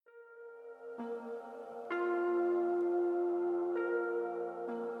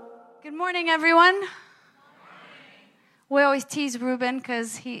morning, everyone. We always tease Ruben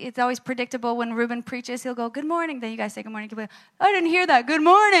because it's always predictable when Ruben preaches. He'll go, good morning. Then you guys say good morning. He'll be, I didn't hear that. Good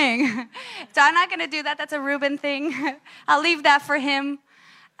morning. So I'm not going to do that. That's a Ruben thing. I'll leave that for him.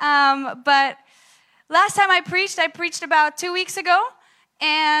 But last time I preached about 2 weeks ago,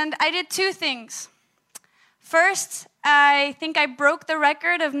 and I did two things. First, I think I broke the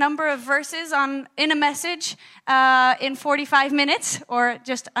record of number of verses in a message in 45 minutes, or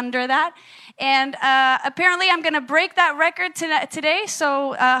just under that. And apparently I'm going to break that record today,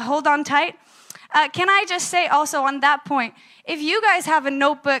 so hold on tight. Can I just say also on that point, if you guys have a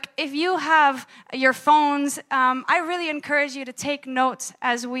notebook, if you have your phones, I really encourage you to take notes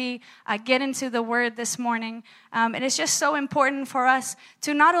as we get into the Word this morning. And it's just so important for us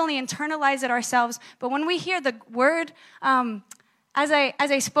to not only internalize it ourselves, but when we hear the Word, as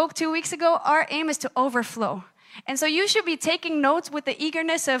I spoke 2 weeks ago, our aim is to overflow. And so you should be taking notes with the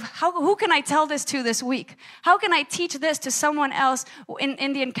eagerness of who can I tell this to this week? How can I teach this to someone else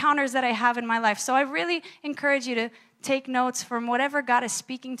in the encounters that I have in my life? So I really encourage you to take notes from whatever God is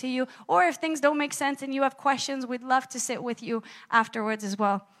speaking to you. Or if things don't make sense and you have questions, we'd love to sit with you afterwards as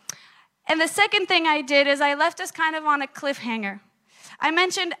well. And the second thing I did is I left us kind of on a cliffhanger. I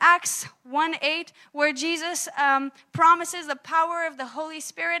mentioned Acts 1:8, where Jesus promises the power of the Holy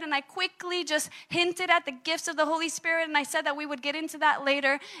Spirit, and I quickly just hinted at the gifts of the Holy Spirit, and I said that we would get into that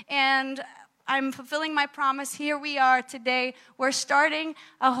later, and I'm fulfilling my promise. Here we are today. We're starting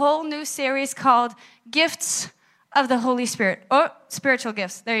a whole new series called Gifts of the Holy Spirit. Oh, spiritual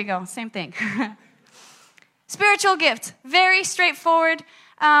gifts. There you go. Same thing. Spiritual gifts. Very straightforward.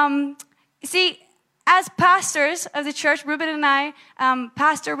 See, as pastors of the church, Ruben and I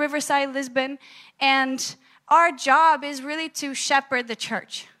pastor Riverside, Lisbon, and our job is really to shepherd the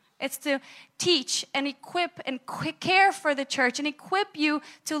church. It's to teach and equip and care for the church and equip you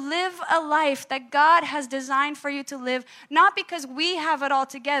to live a life that God has designed for you to live, not because we have it all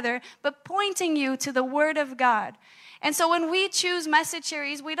together, but pointing you to the Word of God. And so when we choose message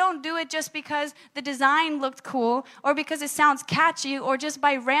series, we don't do it just because the design looked cool or because it sounds catchy or just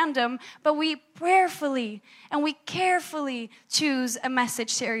by random, but we prayerfully and we carefully choose a message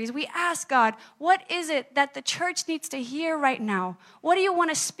series. We ask God, what is it that the church needs to hear right now? What do you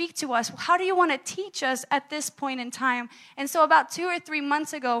want to speak to us? How do you want to teach us at this point in time? And so about 2 or 3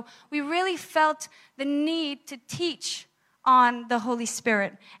 months ago, we really felt the need to teach on the Holy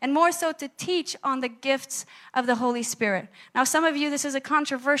Spirit, and more so to teach on the gifts of the Holy Spirit. Now, some of you, this is a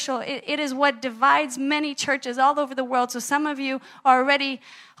controversial, it is what divides many churches all over the world, so some of you are already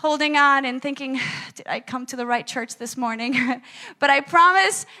holding on and thinking, did I come to the right church this morning? But I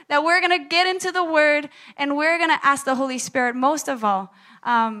promise that we're going to get into the Word, and we're going to ask the Holy Spirit, most of all,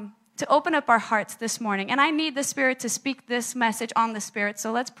 to open up our hearts this morning. And I need the Spirit to speak this message on the Spirit,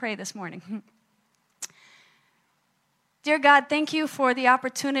 so let's pray this morning. Dear God, thank you for the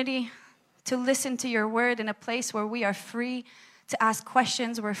opportunity to listen to your word in a place where we are free to ask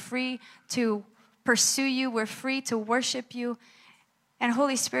questions. We're free to pursue you. We're free to worship you. And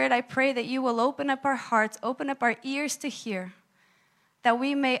Holy Spirit, I pray that you will open up our hearts, open up our ears to hear, that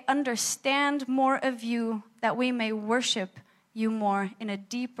we may understand more of you, that we may worship you more in a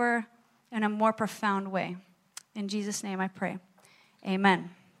deeper and a more profound way. In Jesus' name I pray. Amen.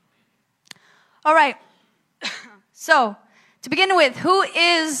 All right. So, to begin with, who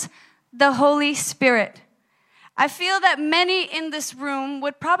is the Holy Spirit? I feel that many in this room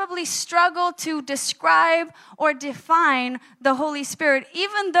would probably struggle to describe or define the Holy Spirit,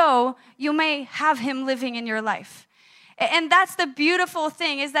 even though you may have him living in your life. And that's the beautiful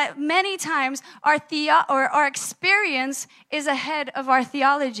thing, is that many times our experience is ahead of our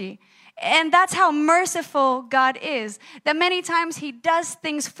theology. And that's how merciful God is, that many times he does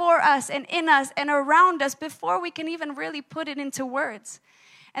things for us and in us and around us before we can even really put it into words.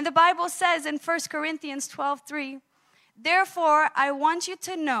 And the Bible says in 1 Corinthians 12:3, therefore, I want you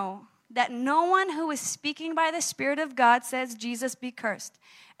to know that no one who is speaking by the Spirit of God says, Jesus be cursed.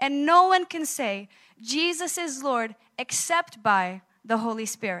 And no one can say, Jesus is Lord, except by the Holy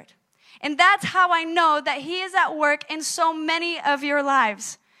Spirit. And that's how I know that he is at work in so many of your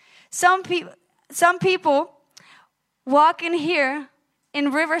lives. Some people walk in here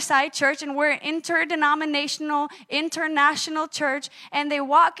in Riverside Church, and we're an interdenominational, international church, and they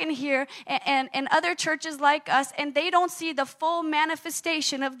walk in here and other churches like us, and they don't see the full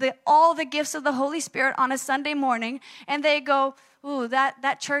manifestation of all the gifts of the Holy Spirit on a Sunday morning, and they go, ooh,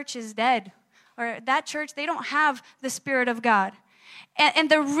 that church is dead, or that church, they don't have the Spirit of God. And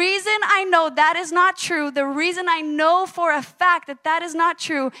the reason I know that is not true, the reason I know for a fact that that is not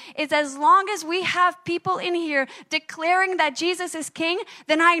true, is as long as we have people in here declaring that Jesus is King,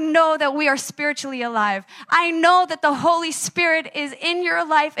 then I know that we are spiritually alive. I know that the Holy Spirit is in your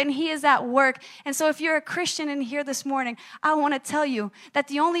life and He is at work. And so if you're a Christian in here this morning, I want to tell you that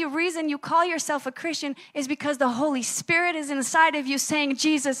the only reason you call yourself a Christian is because the Holy Spirit is inside of you saying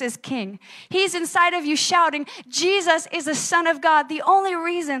Jesus is King. He's inside of you shouting, Jesus is the Son of God. The only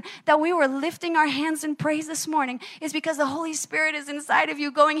reason that we were lifting our hands in praise this morning is because the Holy Spirit is inside of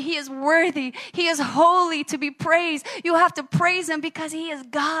you going, He is worthy. He is holy to be praised. You have to praise Him because He is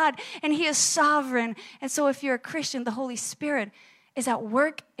God and He is sovereign. And so if you're a Christian, the Holy Spirit is at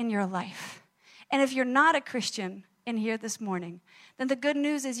work in your life. And if you're not a Christian in here this morning, then the good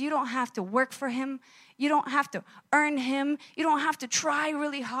news is you don't have to work for Him. You don't have to earn Him. You don't have to try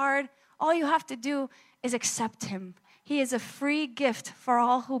really hard. All you have to do is accept Him. He is a free gift for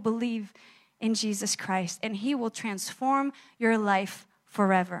all who believe in Jesus Christ, and He will transform your life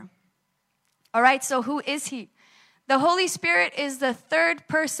forever. All right, so who is He? The Holy Spirit is the third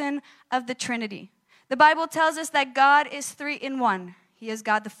person of the Trinity. The Bible tells us that God is 3 in 1. He is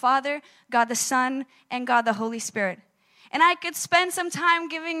God the Father, God the Son, and God the Holy Spirit. And I could spend some time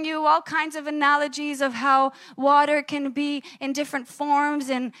giving you all kinds of analogies of how water can be in different forms,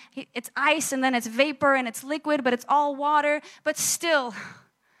 and it's ice, and then it's vapor, and it's liquid, but it's all water. But still,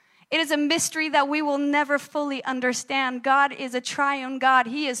 it is a mystery that we will never fully understand. God is a triune God.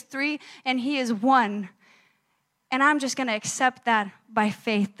 He is 3, and He is 1. And I'm just going to accept that by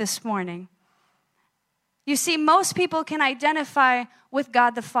faith this morning. You see, most people can identify with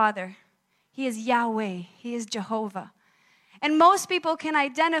God the Father. He is Yahweh. He is Jehovah. And most people can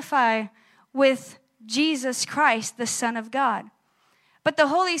identify with Jesus Christ, the Son of God. But the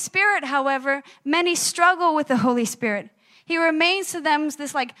Holy Spirit, however, many struggle with the Holy Spirit. He remains to them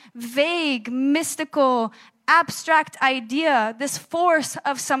this like vague, mystical, abstract idea, this force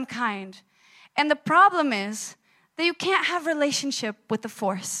of some kind. And the problem is that you can't have relationship with the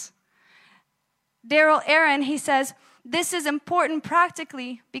force. Daryl Aaron, he says, this is important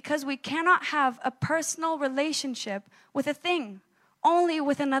practically because we cannot have a personal relationship with a thing, only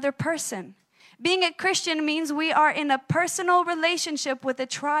with another person. Being a Christian means we are in a personal relationship with a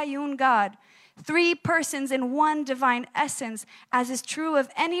triune God, 3 persons in one divine essence, as is true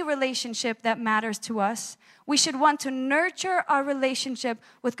of any relationship that matters to us. We should want to nurture our relationship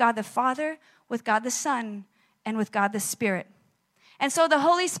with God the Father, with God the Son, and with God the Spirit. And so the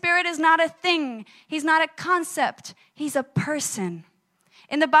Holy Spirit is not a thing. He's not a concept. He's a person.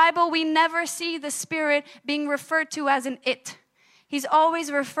 In the Bible, we never see the Spirit being referred to as an it. He's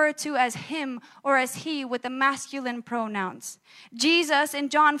always referred to as Him or as He with the masculine pronouns. Jesus, in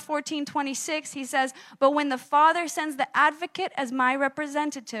John 14:26, He says, "But when the Father sends the advocate as my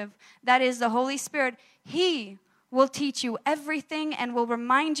representative, that is the Holy Spirit, He will teach you everything and will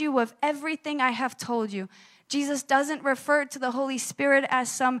remind you of everything I have told you." Jesus doesn't refer to the Holy Spirit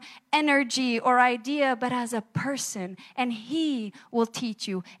as some energy or idea, but as a person. And He will teach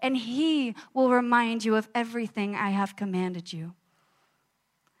you, and He will remind you of everything I have commanded you.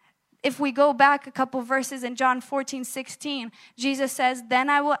 If we go back a couple verses in John 14:16, Jesus says, "Then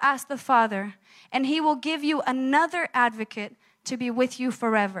I will ask the Father, and He will give you another advocate to be with you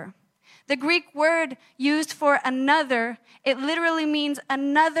forever." The Greek word used for another, it literally means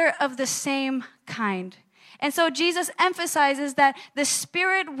another of the same kind. And so Jesus emphasizes that the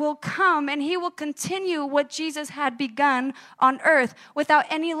Spirit will come and He will continue what Jesus had begun on earth without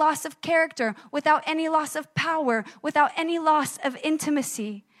any loss of character, without any loss of power, without any loss of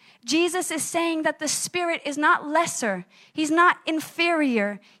intimacy. Jesus is saying that the Spirit is not lesser. He's not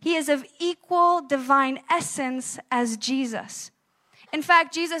inferior. He is of equal divine essence as Jesus. In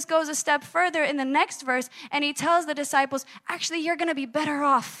fact, Jesus goes a step further in the next verse and He tells the disciples, actually, you're going to be better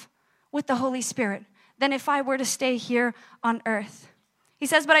off with the Holy Spirit than if I were to stay here on earth. He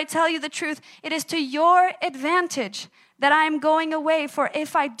says, "But I tell you the truth, it is to your advantage that I am going away. For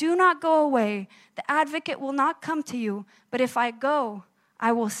if I do not go away, the advocate will not come to you. But if I go,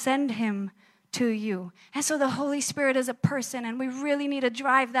 I will send him to you." And so the Holy Spirit is a person, and we really need to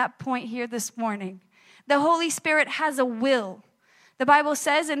drive that point here this morning. The Holy Spirit has a will. The Bible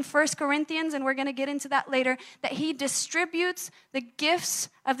says in 1 Corinthians, and we're going to get into that later, that He distributes the gifts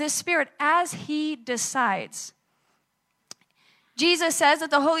of the Spirit as He decides. Jesus says that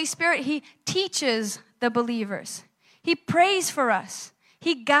the Holy Spirit, He teaches the believers. He prays for us.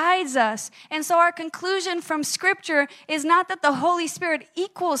 He guides us. And so our conclusion from Scripture is not that the Holy Spirit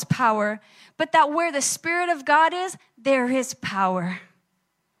equals power, but that where the Spirit of God is, there is power.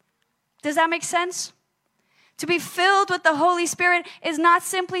 Does that make sense? To be filled with the Holy Spirit is not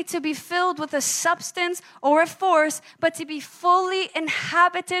simply to be filled with a substance or a force, but to be fully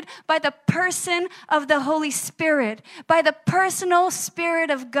inhabited by the person of the Holy Spirit, by the personal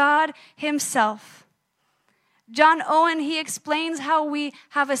Spirit of God Himself. John Owen, he explains how we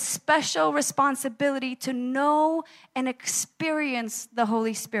have a special responsibility to know and experience the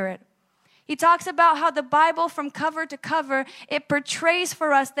Holy Spirit. He talks about how the Bible, from cover to cover, it portrays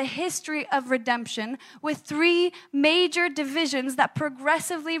for us the history of redemption with three major divisions that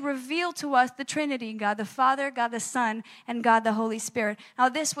progressively reveal to us the Trinity: God the Father, God the Son, and God the Holy Spirit. Now,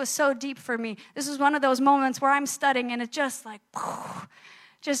 this was so deep for me. This was one of those moments where I'm studying and it just like,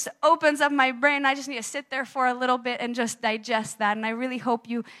 just opens up my brain. I just need to sit there for a little bit and just digest that. And I really hope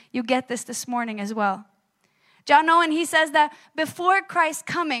you get this morning as well. John Owen, he says that before Christ's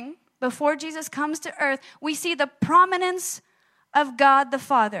coming, before Jesus comes to earth, we see the prominence of God the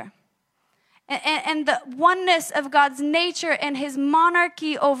Father and the oneness of God's nature and His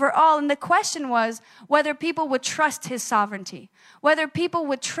monarchy over all. And the question was whether people would trust His sovereignty, whether people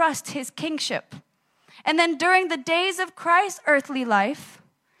would trust His kingship. And then during the days of Christ's earthly life,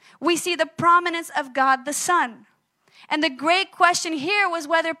 we see the prominence of God the Son. And the great question here was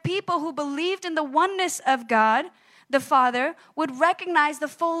whether people who believed in the oneness of God the Father would recognize the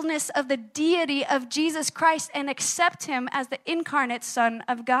fullness of the deity of Jesus Christ and accept Him as the incarnate Son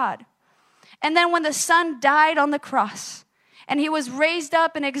of God. And then when the Son died on the cross and He was raised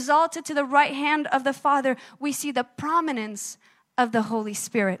up and exalted to the right hand of the Father, we see the prominence of the Holy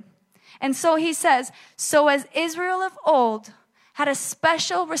Spirit. And so he says, so as Israel of old had a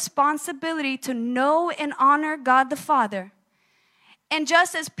special responsibility to know and honor God the Father, and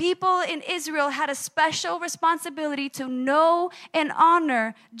just as people in Israel had a special responsibility to know and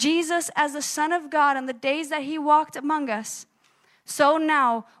honor Jesus as the Son of God on the days that He walked among us, so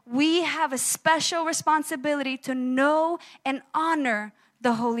now we have a special responsibility to know and honor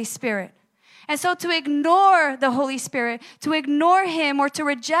the Holy Spirit. And so to ignore the Holy Spirit, to ignore Him or to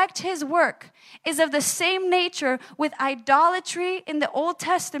reject His work is of the same nature with idolatry in the Old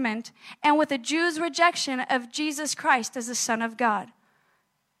Testament and with the Jews' rejection of Jesus Christ as the Son of God.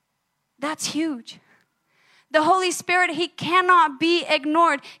 That's huge. The Holy Spirit, He cannot be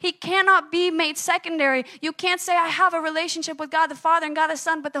ignored. He cannot be made secondary. You can't say, I have a relationship with God the Father and God the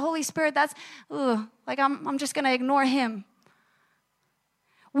Son, but the Holy Spirit, that's, like I'm just going to ignore Him.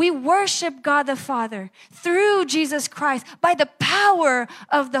 We worship God the Father through Jesus Christ by the power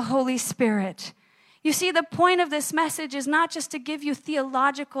of the Holy Spirit. You see, the point of this message is not just to give you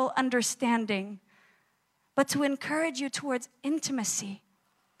theological understanding, but to encourage you towards intimacy,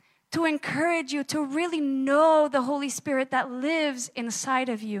 to encourage you to really know the Holy Spirit that lives inside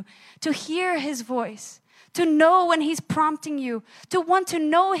of you, to hear His voice, to know when He's prompting you, to want to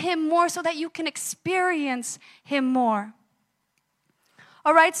know Him more so that you can experience Him more.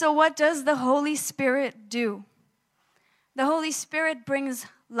 All right, so what does the Holy Spirit do? The Holy Spirit brings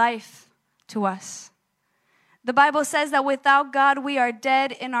life to us. The Bible says that without God, we are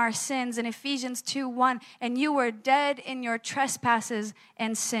dead in our sins in Ephesians 2:1, and you were dead in your trespasses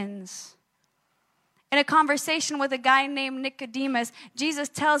and sins. In a conversation with a guy named Nicodemus, Jesus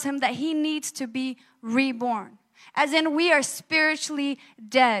tells him that he needs to be reborn, as in we are spiritually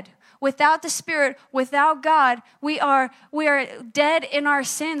dead. Without the Spirit, without God, we are dead in our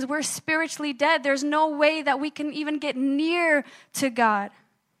sins. We're spiritually dead. There's no way that we can even get near to God.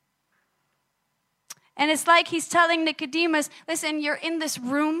 And it's like He's telling Nicodemus, listen, you're in this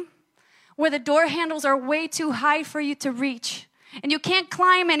room where the door handles are way too high for you to reach. And you can't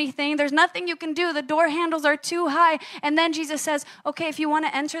climb anything. There's nothing you can do. The door handles are too high. And then Jesus says, okay, if you want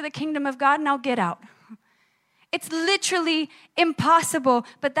to enter the kingdom of God, now get out. It's literally impossible,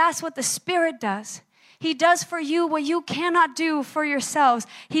 but that's what the Spirit does. He does for you what you cannot do for yourselves.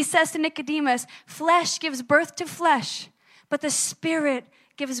 He says to Nicodemus, flesh gives birth to flesh, but the Spirit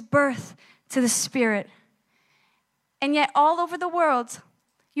gives birth to the Spirit. And yet all over the world,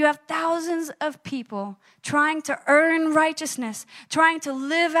 you have thousands of people trying to earn righteousness, trying to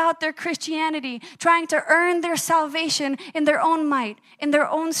live out their Christianity, trying to earn their salvation in their own might, in their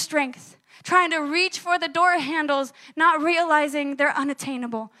own strength, trying to reach for the door handles, not realizing they're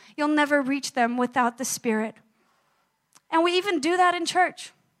unattainable. You'll never reach them without the Spirit. And we even do that in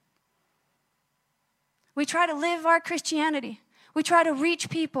church. We try to live our Christianity. We try to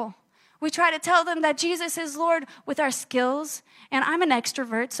reach people. We try to tell them that Jesus is Lord with our skills. And I'm an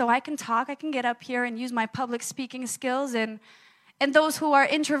extrovert, so I can talk. I can get up here and use my public speaking skills. And those who are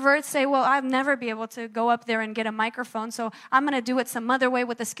introverts say, well, I'll never be able to go up there and get a microphone, so I'm going to do it some other way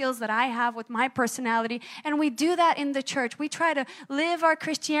with the skills that I have with my personality. And we do that in the church. We try to live our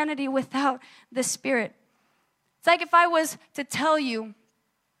Christianity without the Spirit. It's like if I was to tell you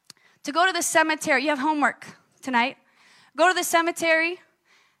to go to the cemetery. You have homework tonight. Go to the cemetery,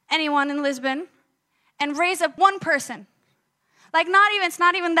 anyone in Lisbon, and raise up one person. Like it's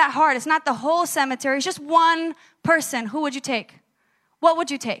not even that hard. It's not the whole cemetery. It's just one person. Who would you take? What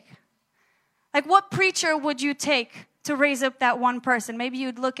would you take? Like what preacher would you take to raise up that one person? Maybe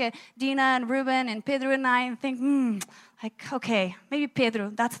you'd look at Dina and Ruben and Pedro and I and think, okay, maybe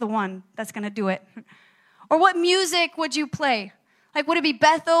Pedro, that's the one that's going to do it. Or what music would you play? Like, would it be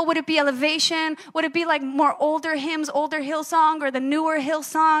Bethel? Would it be Elevation? Would it be like more older hymns, older Hillsong, or the newer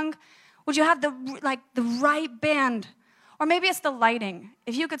Hillsong? Would you have the right band? Or maybe it's the lighting.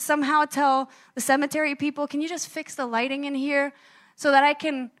 If you could somehow tell the cemetery people, can you just fix the lighting in here so that I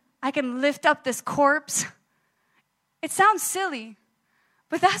can lift up this corpse? It sounds silly,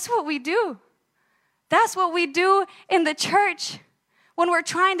 but that's what we do. That's what we do in the church when we're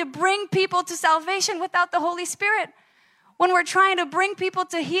trying to bring people to salvation without the Holy Spirit. When we're trying to bring people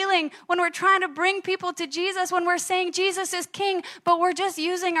to healing, when we're trying to bring people to Jesus, when we're saying Jesus is King, but we're just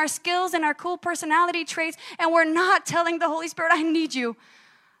using our skills and our cool personality traits, and we're not telling the Holy Spirit, I need you.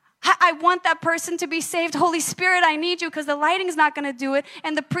 I want that person to be saved. Holy Spirit, I need you, because the lighting's not going to do it,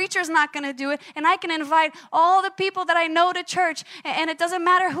 and the preacher's not going to do it, and I can invite all the people that I know to church, and it doesn't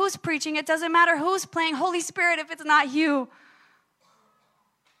matter who's preaching, it doesn't matter who's playing. Holy Spirit, if it's not you.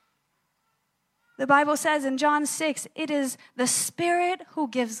 The Bible says in John 6, it is the Spirit who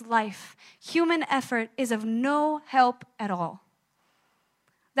gives life. Human effort is of no help at all.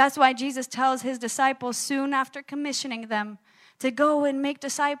 That's why Jesus tells his disciples soon after commissioning them to go and make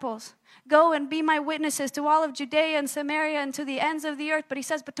disciples. Go and be my witnesses to all of Judea and Samaria and to the ends of the earth. But he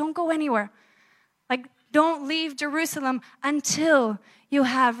says, but don't go anywhere. Like, don't leave Jerusalem until you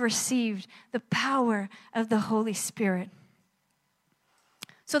have received the power of the Holy Spirit.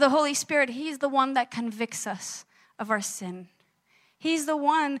 So the Holy Spirit, he's the one that convicts us of our sin. He's the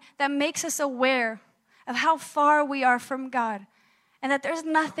one that makes us aware of how far we are from God and that there's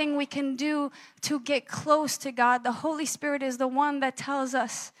nothing we can do to get close to God. The Holy Spirit is the one that tells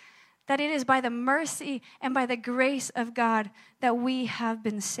us that it is by the mercy and by the grace of God that we have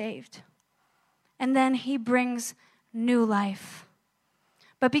been saved. And then he brings new life.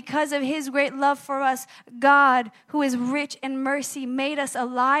 But because of his great love for us, God, who is rich in mercy, made us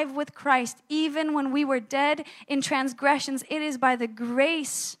alive with Christ even when we were dead in transgressions. It is by the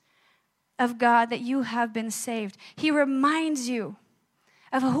grace of God that you have been saved. He reminds you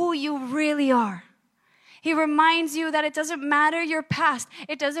of who you really are. He reminds you that it doesn't matter your past.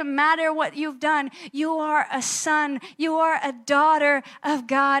 It doesn't matter what you've done. You are a son. You are a daughter of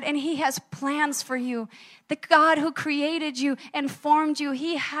God, and he has plans for you. The God who created you and formed you,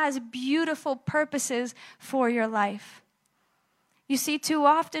 he has beautiful purposes for your life. You see, too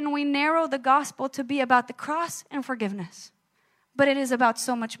often we narrow the gospel to be about the cross and forgiveness, but it is about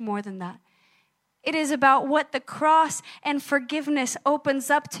so much more than that. It is about what the cross and forgiveness opens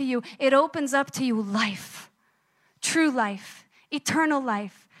up to you. It opens up to you life, true life, eternal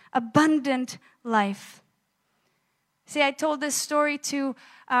life, abundant life. See, I told this story to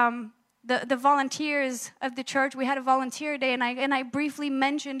the volunteers of the church. We had a volunteer day, and I briefly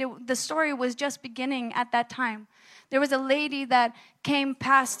mentioned it. The story was just beginning at that time. There was a lady that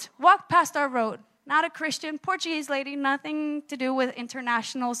walked past our road. Not a Christian, Portuguese lady, nothing to do with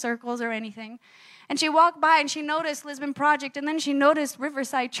international circles or anything. And she walked by and she noticed Lisbon Project, and then she noticed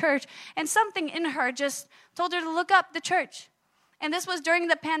Riverside Church, and something in her just told her to look up the church. And this was during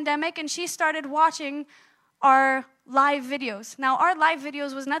the pandemic, and she started watching our live videos. Now, our live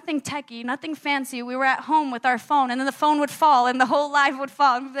videos was nothing techie, nothing fancy. We were at home with our phone, and then the phone would fall, and the whole live would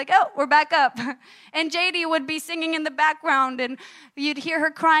fall. And we'd be like, oh, we're back up. And JD would be singing in the background, and you'd hear her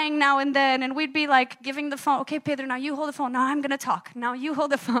crying now and then, and we'd be like giving the phone, okay, Pedro, now you hold the phone. Now I'm going to talk. Now you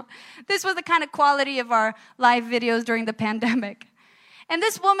hold the phone. This was the kind of quality of our live videos during the pandemic. And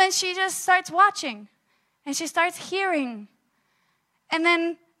this woman, she just starts watching, and she starts hearing. And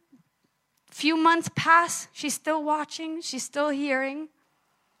then few months pass, she's still watching, she's still hearing.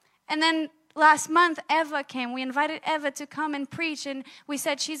 And then last month, Eva came. We invited Eva to come and preach, and we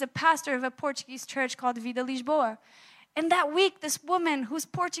said she's a pastor of a Portuguese church called Vida Lisboa. And that week, this woman who's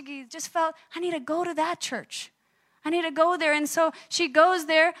Portuguese just felt, I need to go to that church. I need to go there. And so she goes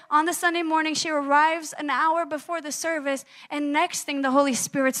there on the Sunday morning. She arrives an hour before the service. And next thing, the Holy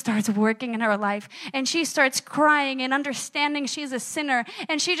Spirit starts working in her life. And she starts crying and understanding she's a sinner.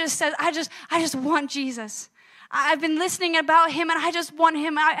 And she just says, I just want Jesus. I've been listening about him, and I just want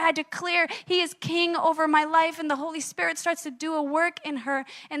him. I declare he is king over my life. And the Holy Spirit starts to do a work in her.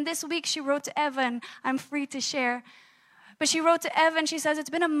 And this week she wrote to Eva, and I'm free to share. But she wrote to Eva, and she says, it's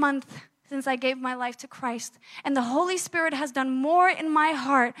been a month since I gave my life to Christ. And the Holy Spirit has done more in my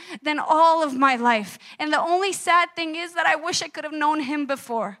heart than all of my life. And the only sad thing is that I wish I could have known him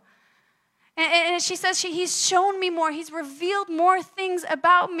before. And she says he's shown me more. He's revealed more things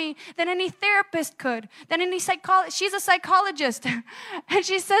about me than any therapist could, than any psychologist. She's a psychologist. And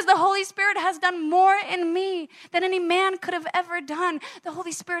she says the Holy Spirit has done more in me than any man could have ever done. The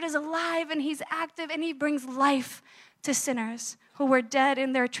Holy Spirit is alive and he's active and he brings life to sinners who were dead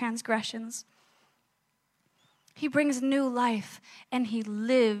in their transgressions. He brings new life and he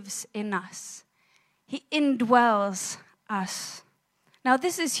lives in us. He indwells us. Now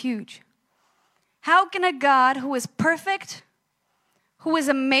this is huge. How can a God who is perfect, who is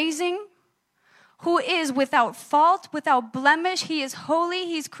amazing, who is without fault, without blemish, he is holy,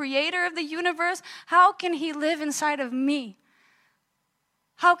 he's creator of the universe, how can he live inside of me?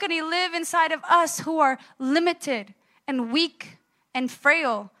 How can he live inside of us who are limited and weak and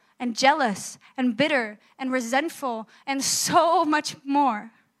frail and jealous and bitter and resentful and so much more?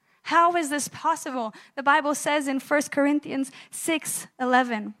 How is this possible? The Bible says in 1 Corinthians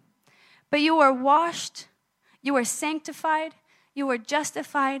 6:11, but you are washed, you are sanctified, you are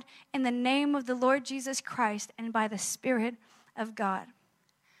justified in the name of the Lord Jesus Christ and by the Spirit of God.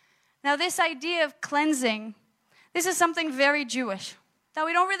 Now this idea of cleansing, this is something very Jewish that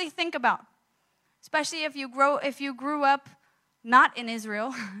we don't really think about, especially if you grew up not in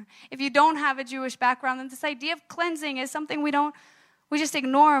Israel. If you don't have a Jewish background, then this idea of cleansing is something we just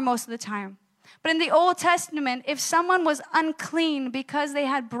ignore most of the time. But in the Old Testament, if someone was unclean because they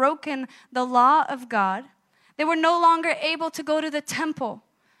had broken the law of God, they were no longer able to go to the temple,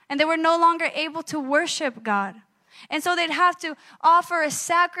 and they were no longer able to worship God. And so they'd have to offer a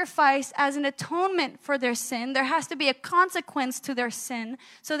sacrifice as an atonement for their sin. There has to be a consequence to their sin.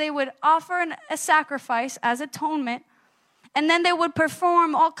 So they would offer a sacrifice as atonement, and then they would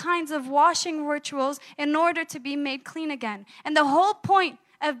perform all kinds of washing rituals in order to be made clean again. And the whole point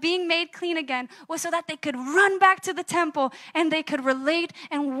of being made clean again was so that they could run back to the temple and they could relate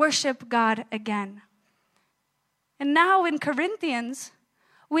and worship God again. And now in Corinthians,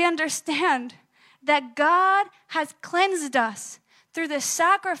 we understand that God has cleansed us through the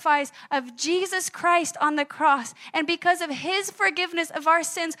sacrifice of Jesus Christ on the cross. And because of his forgiveness of our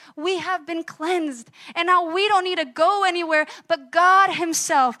sins, we have been cleansed. And now we don't need to go anywhere, but God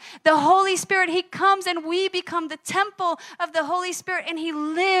himself, the Holy Spirit, he comes and we become the temple of the Holy Spirit and he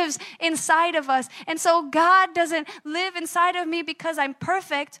lives inside of us. And so God doesn't live inside of me because I'm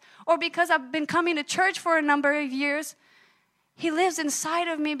perfect or because I've been coming to church for a number of years. He lives inside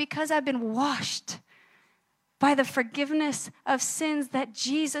of me because I've been washed by the forgiveness of sins that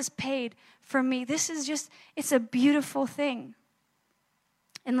Jesus paid for me. It's a beautiful thing.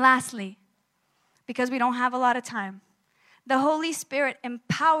 And lastly, because we don't have a lot of time, the Holy Spirit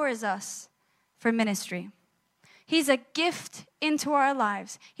empowers us for ministry. He's a gift into our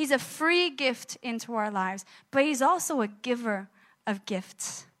lives. He's a free gift into our lives, but he's also a giver of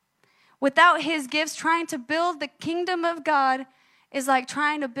gifts. Without his gifts, trying to build the kingdom of God is like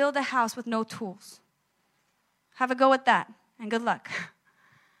trying to build a house with no tools. Have a go at that, and good luck.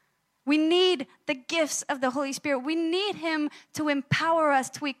 We need the gifts of the Holy Spirit. We need him to empower us,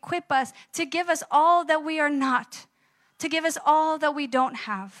 to equip us, to give us all that we are not, to give us all that we don't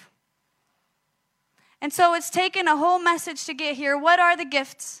have. And so it's taken a whole message to get here. What are the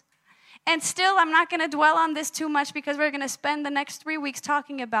gifts? And still, I'm not going to dwell on this too much because we're going to spend the next 3 weeks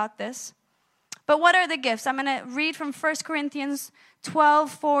talking about this. But what are the gifts? I'm going to read from 1 Corinthians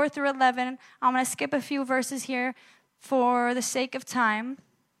 12, 4 through 11. I'm going to skip a few verses here for the sake of time.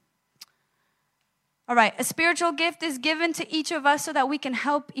 All right, a spiritual gift is given to each of us so that we can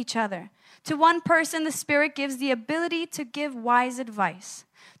help each other. To one person, the Spirit gives the ability to give wise advice.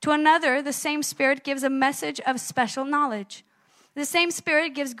 To another, the same Spirit gives a message of special knowledge. The same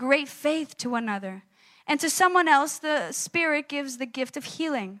Spirit gives great faith to another. And to someone else, the Spirit gives the gift of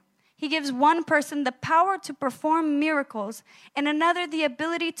healing. He gives one person the power to perform miracles and another the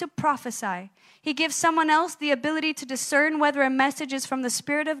ability to prophesy. He gives someone else the ability to discern whether a message is from the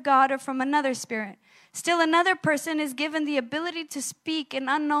Spirit of God or from another spirit. Still another person is given the ability to speak in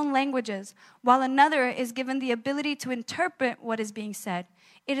unknown languages, while another is given the ability to interpret what is being said.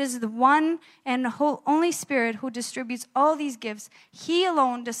 It is the one and only Spirit who distributes all these gifts. He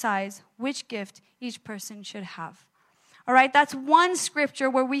alone decides which gift each person should have. All right, that's one scripture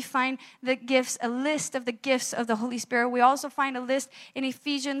where we find the gifts, a list of the gifts of the Holy Spirit. We also find a list in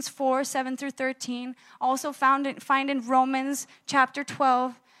Ephesians 4, 7 through 13. Also find in Romans chapter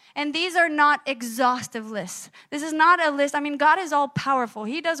 12. And these are not exhaustive lists. This is not a list. I mean, God is all powerful.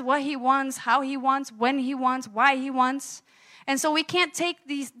 He does what he wants, how he wants, when he wants, why he wants. And so we can't take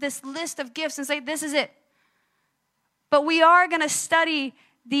this list of gifts and say, this is it. But we are going to study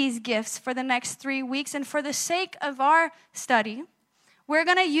these gifts for the next 3 weeks. And for the sake of our study, we're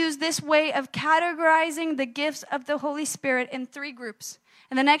going to use this way of categorizing the gifts of the Holy Spirit in 3 groups.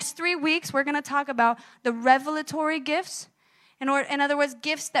 In the next 3 weeks, we're going to talk about the revelatory gifts. In other words,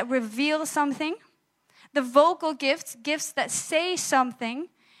 gifts that reveal something. The vocal gifts, gifts that say something.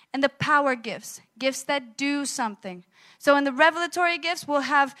 And the power gifts, gifts that do something. So in the revelatory gifts, we'll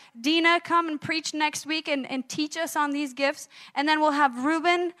have Dina come and preach next week and teach us on these gifts. And then we'll have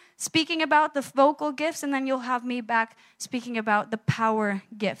Ruben speaking about the vocal gifts. And then you'll have me back speaking about the power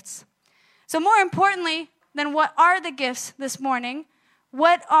gifts. So more importantly than what are the gifts this morning,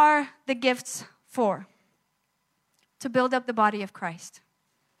 what are the gifts for? To build up the body of Christ.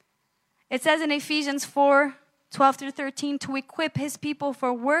 It says in Ephesians 4:12-13, to equip his people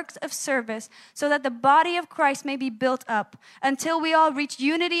for works of service so that the body of Christ may be built up until we all reach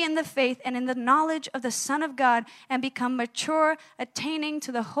unity in the faith and in the knowledge of the Son of God and become mature, attaining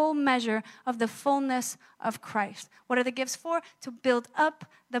to the whole measure of the fullness of Christ. What are the gifts for? To build up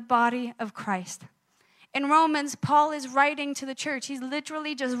the body of Christ. In Romans, Paul is writing to the church. He's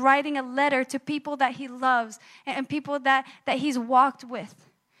literally just writing a letter to people that he loves and people that he's walked with.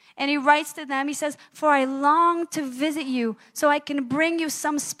 And he writes to them, he says, for I long to visit you so I can bring you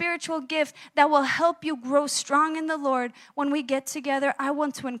some spiritual gift that will help you grow strong in the Lord. When we get together, I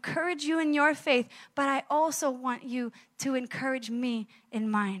want to encourage you in your faith, but I also want you to encourage me in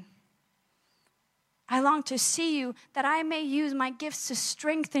mine. I long to see you that I may use my gifts to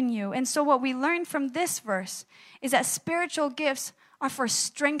strengthen you. And so what we learn from this verse is that spiritual gifts are for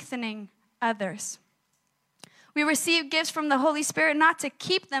strengthening others. We receive gifts from the Holy Spirit not to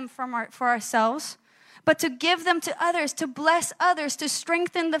keep them for ourselves, but to give them to others, to bless others, to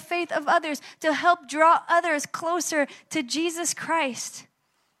strengthen the faith of others, to help draw others closer to Jesus Christ.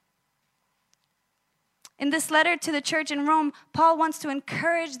 In this letter to the church in Rome, Paul wants to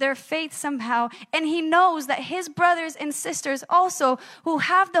encourage their faith somehow, and he knows that his brothers and sisters also who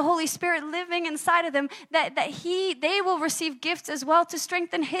have the Holy Spirit living inside of them, that they will receive gifts as well to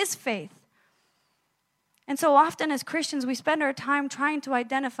strengthen his faith. And so often as Christians, we spend our time trying to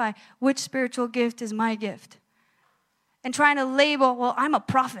identify which spiritual gift is my gift. And trying to label, well, I'm a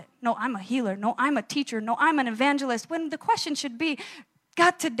prophet. No, I'm a healer. No, I'm a teacher. No, I'm an evangelist. When the question should be,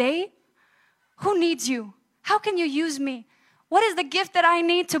 God, today, who needs you? How can you use me? What is the gift that I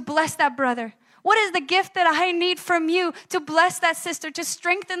need to bless that brother? What is the gift that I need from you to bless that sister, to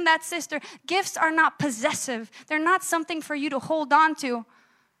strengthen that sister? Gifts are not possessive. They're not something for you to hold on to.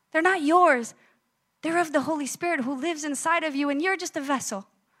 They're not yours. They're of the Holy Spirit who lives inside of you, and you're just a vessel.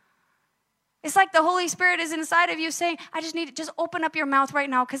 It's like the Holy Spirit is inside of you saying, just open up your mouth right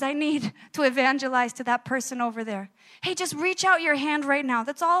now because I need to evangelize to that person over there. Hey, just reach out your hand right now.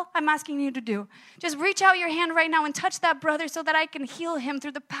 That's all I'm asking you to do. Just reach out your hand right now and touch that brother so that I can heal him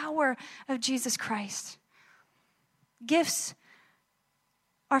through the power of Jesus Christ. Gifts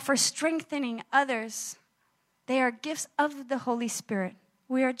are for strengthening others. They are gifts of the Holy Spirit.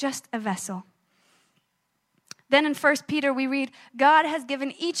 We are just a vessel. Then in 1 Peter we read, God has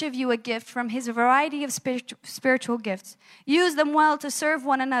given each of you a gift from his variety of spiritual gifts. Use them well to serve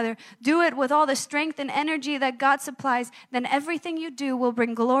one another. Do it with all the strength and energy that God supplies. Then everything you do will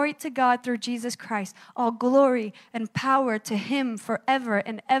bring glory to God through Jesus Christ. All glory and power to him forever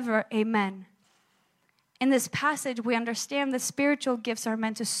and ever. Amen. In this passage, we understand that spiritual gifts are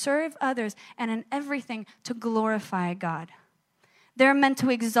meant to serve others and in everything to glorify God. They're meant to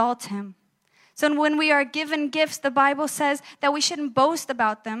exalt him. So when we are given gifts, the Bible says that we shouldn't boast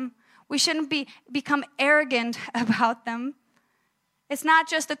about them. We shouldn't become arrogant about them. It's not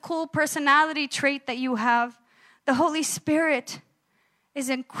just a cool personality trait that you have. The Holy Spirit is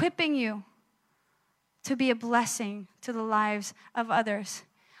equipping you to be a blessing to the lives of others.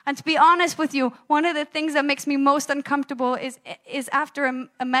 And to be honest with you, one of the things that makes me most uncomfortable is after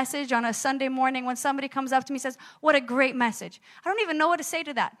a message on a Sunday morning when somebody comes up to me and says, what a great message. I don't even know what to say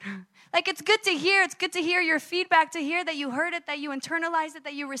to that. Like, it's good to hear. It's good to hear your feedback, to hear that you heard it, that you internalized it,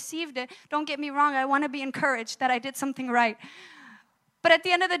 that you received it. Don't get me wrong. I want to be encouraged that I did something right. But at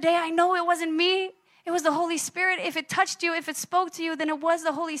the end of the day, I know it wasn't me. It was the Holy Spirit. If it touched you, if it spoke to you, then it was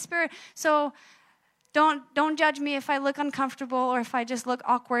the Holy Spirit. So Don't judge me if I look uncomfortable or if I just look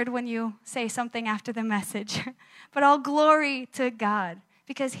awkward when you say something after the message. But all glory to God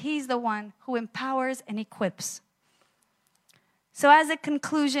because he's the one who empowers and equips. So as a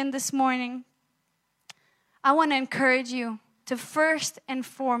conclusion this morning, I want to encourage you to first and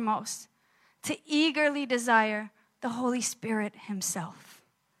foremost to eagerly desire the Holy Spirit himself.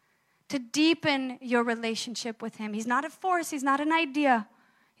 to deepen your relationship with him. He's not a force. He's not an idea.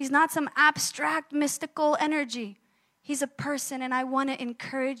 He's not some abstract, mystical energy. He's a person, and I want to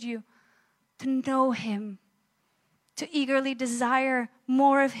encourage you to know him, to eagerly desire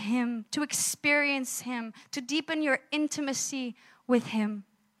more of him, to experience him, to deepen your intimacy with him.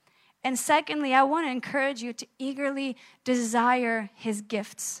 And secondly, I want to encourage you to eagerly desire his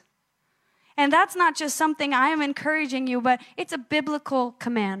gifts. And that's not just something I am encouraging you, but it's a biblical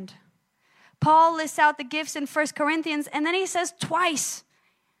command. Paul lists out the gifts in 1 Corinthians, and then he says twice,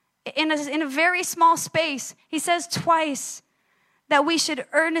 in a very small space, he says twice that we should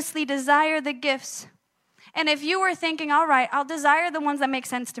earnestly desire the gifts. And if you were thinking, all right, I'll desire the ones that make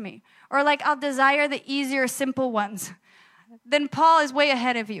sense to me, or like I'll desire the easier, simple ones, then Paul is way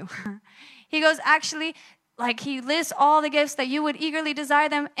ahead of you. He goes, actually, like he lists all the gifts that you would eagerly desire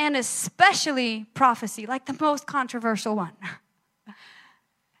them, and especially prophecy, like the most controversial one.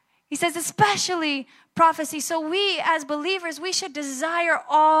 He says, especially prophecy. So we as believers, we should desire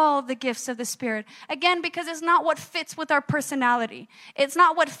all the gifts of the Spirit. Again, because it's not what fits with our personality. It's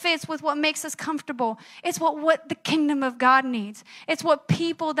not what fits with what makes us comfortable. It's what the kingdom of God needs. It's what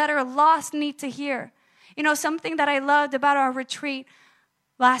people that are lost need to hear. You know, something that I loved about our retreat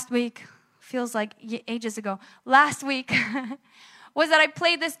last week, feels like ages ago, last week, was that I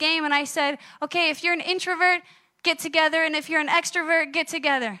played this game and I said, okay, if you're an introvert, get together, and if you're an extrovert, get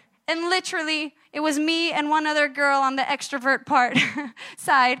together. And literally, it was me and one other girl on the extrovert part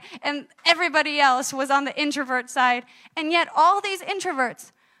side, and everybody else was on the introvert side. And yet, all these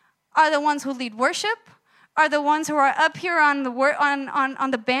introverts are the ones who lead worship, are the ones who are up here on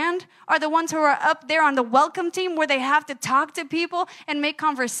the band, are the ones who are up there on the welcome team where they have to talk to people and make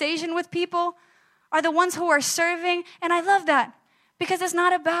conversation with people, are the ones who are serving. And I love that because it's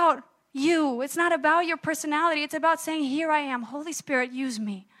not about you. It's not about your personality. It's about saying, here I am. Holy Spirit, use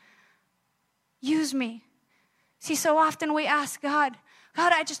me. Use me. See, so often we ask God,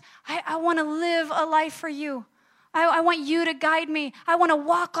 I want to live a life for you. I want you to guide me. I want to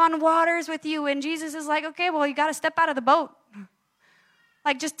walk on waters with you. And Jesus is like, okay, well, you got to step out of the boat.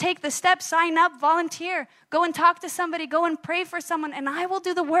 Like, just take the steps, sign up, volunteer. Go and talk to somebody. Go and pray for someone, and I will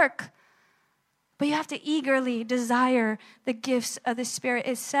do the work. But you have to eagerly desire the gifts of the Spirit.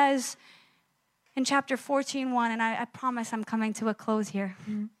 It says in chapter 14:1, and I promise I'm coming to a close here.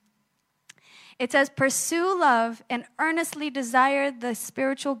 It says, pursue love and earnestly desire the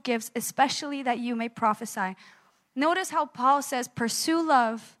spiritual gifts, especially that you may prophesy. Notice how Paul says, pursue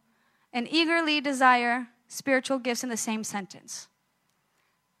love and eagerly desire spiritual gifts in the same sentence.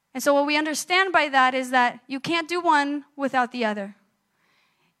 And so what we understand by that is that you can't do one without the other.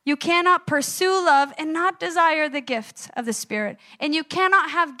 You cannot pursue love and not desire the gifts of the Spirit. And you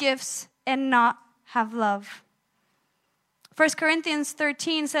cannot have gifts and not have love. 1 Corinthians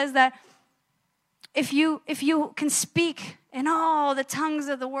 13 says that if you can speak in all the tongues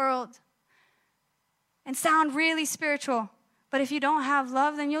of the world and sound really spiritual, but if you don't have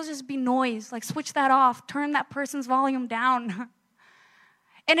love, then you'll just be noise. Like, switch that off. Turn that person's volume down.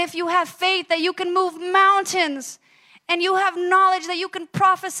 And if you have faith that you can move mountains, and you have knowledge that you can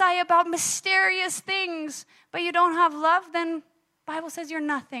prophesy about mysterious things, but you don't have love, then the Bible says you're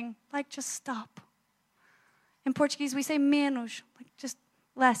nothing. Like, just stop. In Portuguese, we say menos. Like, just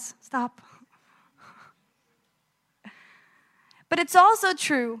less. Stop. But it's also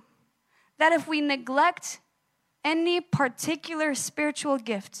true that if we neglect any particular spiritual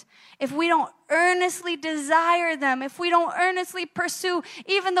gift, if we don't earnestly desire them, if we don't earnestly pursue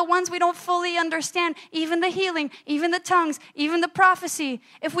even the ones we don't fully understand, even the healing, even the tongues, even the prophecy,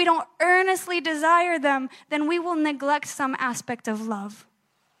 if we don't earnestly desire them, then we will neglect some aspect of love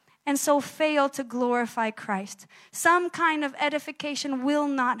and so fail to glorify Christ. Some kind of edification will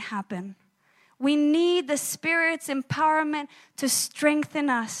not happen. We need the Spirit's empowerment to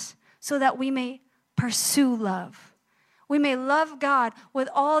strengthen us so that we may pursue love. We may love God with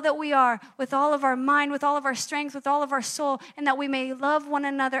all that we are, with all of our mind, with all of our strength, with all of our soul, and that we may love one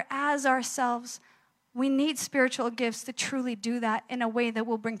another as ourselves. We need spiritual gifts to truly do that in a way that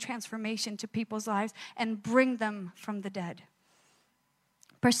will bring transformation to people's lives and bring them from the dead.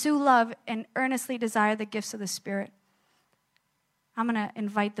 Pursue love and earnestly desire the gifts of the Spirit. I'm going to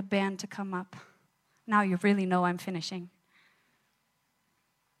invite the band to come up. Now you really know I'm finishing.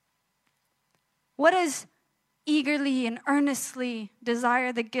 What does eagerly and earnestly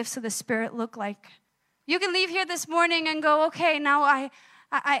desire the gifts of the Spirit look like? You can leave here this morning and go, okay, now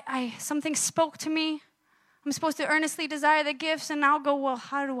I something spoke to me. I'm supposed to earnestly desire the gifts, and I'll go, well,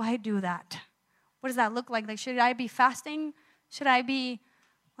 how do I do that? What does that look like? Like, should I be fasting? Should I be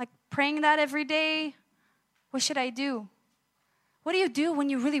like praying that every day? What should I do? What do you do when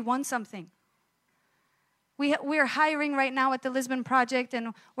you really want something? We're hiring right now at the Lisbon Project,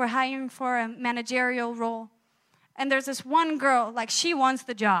 and we're hiring for a managerial role. And there's this one girl, like she wants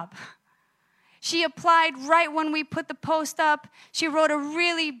the job. She applied right when we put the post up. She wrote a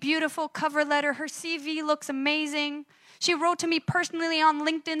really beautiful cover letter. Her CV looks amazing. She wrote to me personally on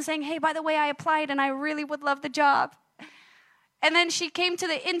LinkedIn saying, hey, by the way, I applied and I really would love the job. And then she came to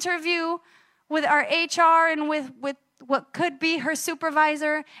the interview with our HR and with what could be her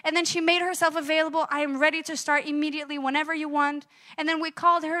supervisor. And then she made herself available. I am ready to start immediately whenever you want. And then we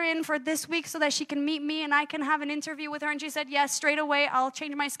called her in for this week so that she can meet me and I can have an interview with her. And she said, yes, straight away. I'll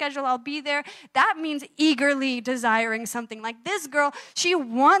change my schedule. I'll be there. That means eagerly desiring something. Like this girl, she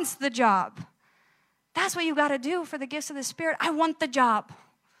wants the job. That's what you got to do for the gifts of the Spirit. I want the job.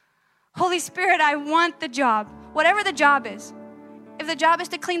 Holy Spirit, I want the job. Whatever the job is. If the job is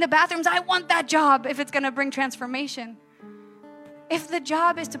to clean the bathrooms, I want that job if it's going to bring transformation. If the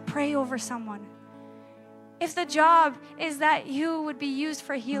job is to pray over someone. If the job is that you would be used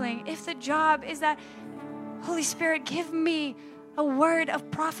for healing. If the job is that, Holy Spirit, give me a word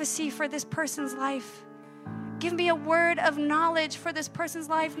of prophecy for this person's life. Give me a word of knowledge for this person's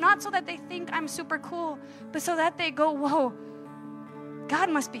life. Not so that they think I'm super cool, but so that they go, whoa,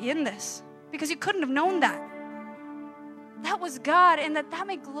 God must be in this. Because you couldn't have known that. That was God, and that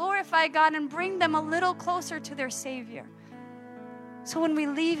may glorify God and bring them a little closer to their Savior. So when we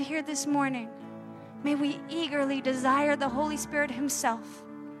leave here this morning, may we eagerly desire the Holy Spirit Himself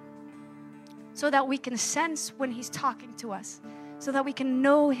so that we can sense when He's talking to us, so that we can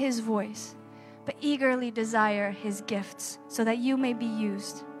know His voice, but eagerly desire His gifts so that you may be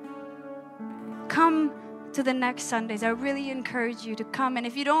used. Come to the next Sundays. I really encourage you to come, and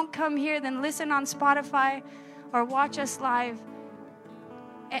if you don't come here, then listen on Spotify or watch us live,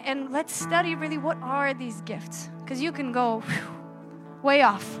 and let's study really what are these gifts, because you can go way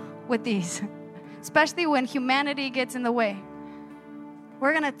off with these, especially when humanity gets in the way.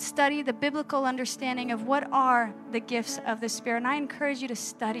 We're going to study the biblical understanding of what are the gifts of the Spirit, and I encourage you to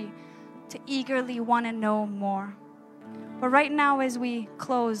study, to eagerly want to know more. But right now, as we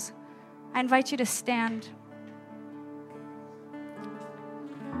close, I invite you to stand.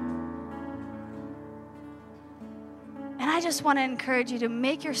 And I just want to encourage you to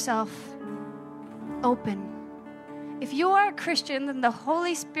make yourself open. If you are a Christian, then the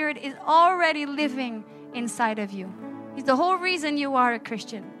Holy Spirit is already living inside of you. He's the whole reason you are a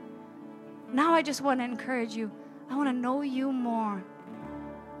Christian. Now I just want to encourage you. I want to know you more.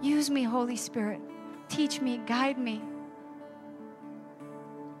 Use me, Holy Spirit. Teach me, guide me,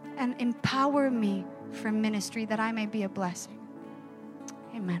 and empower me for ministry that I may be a blessing.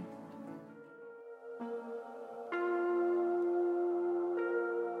 Amen.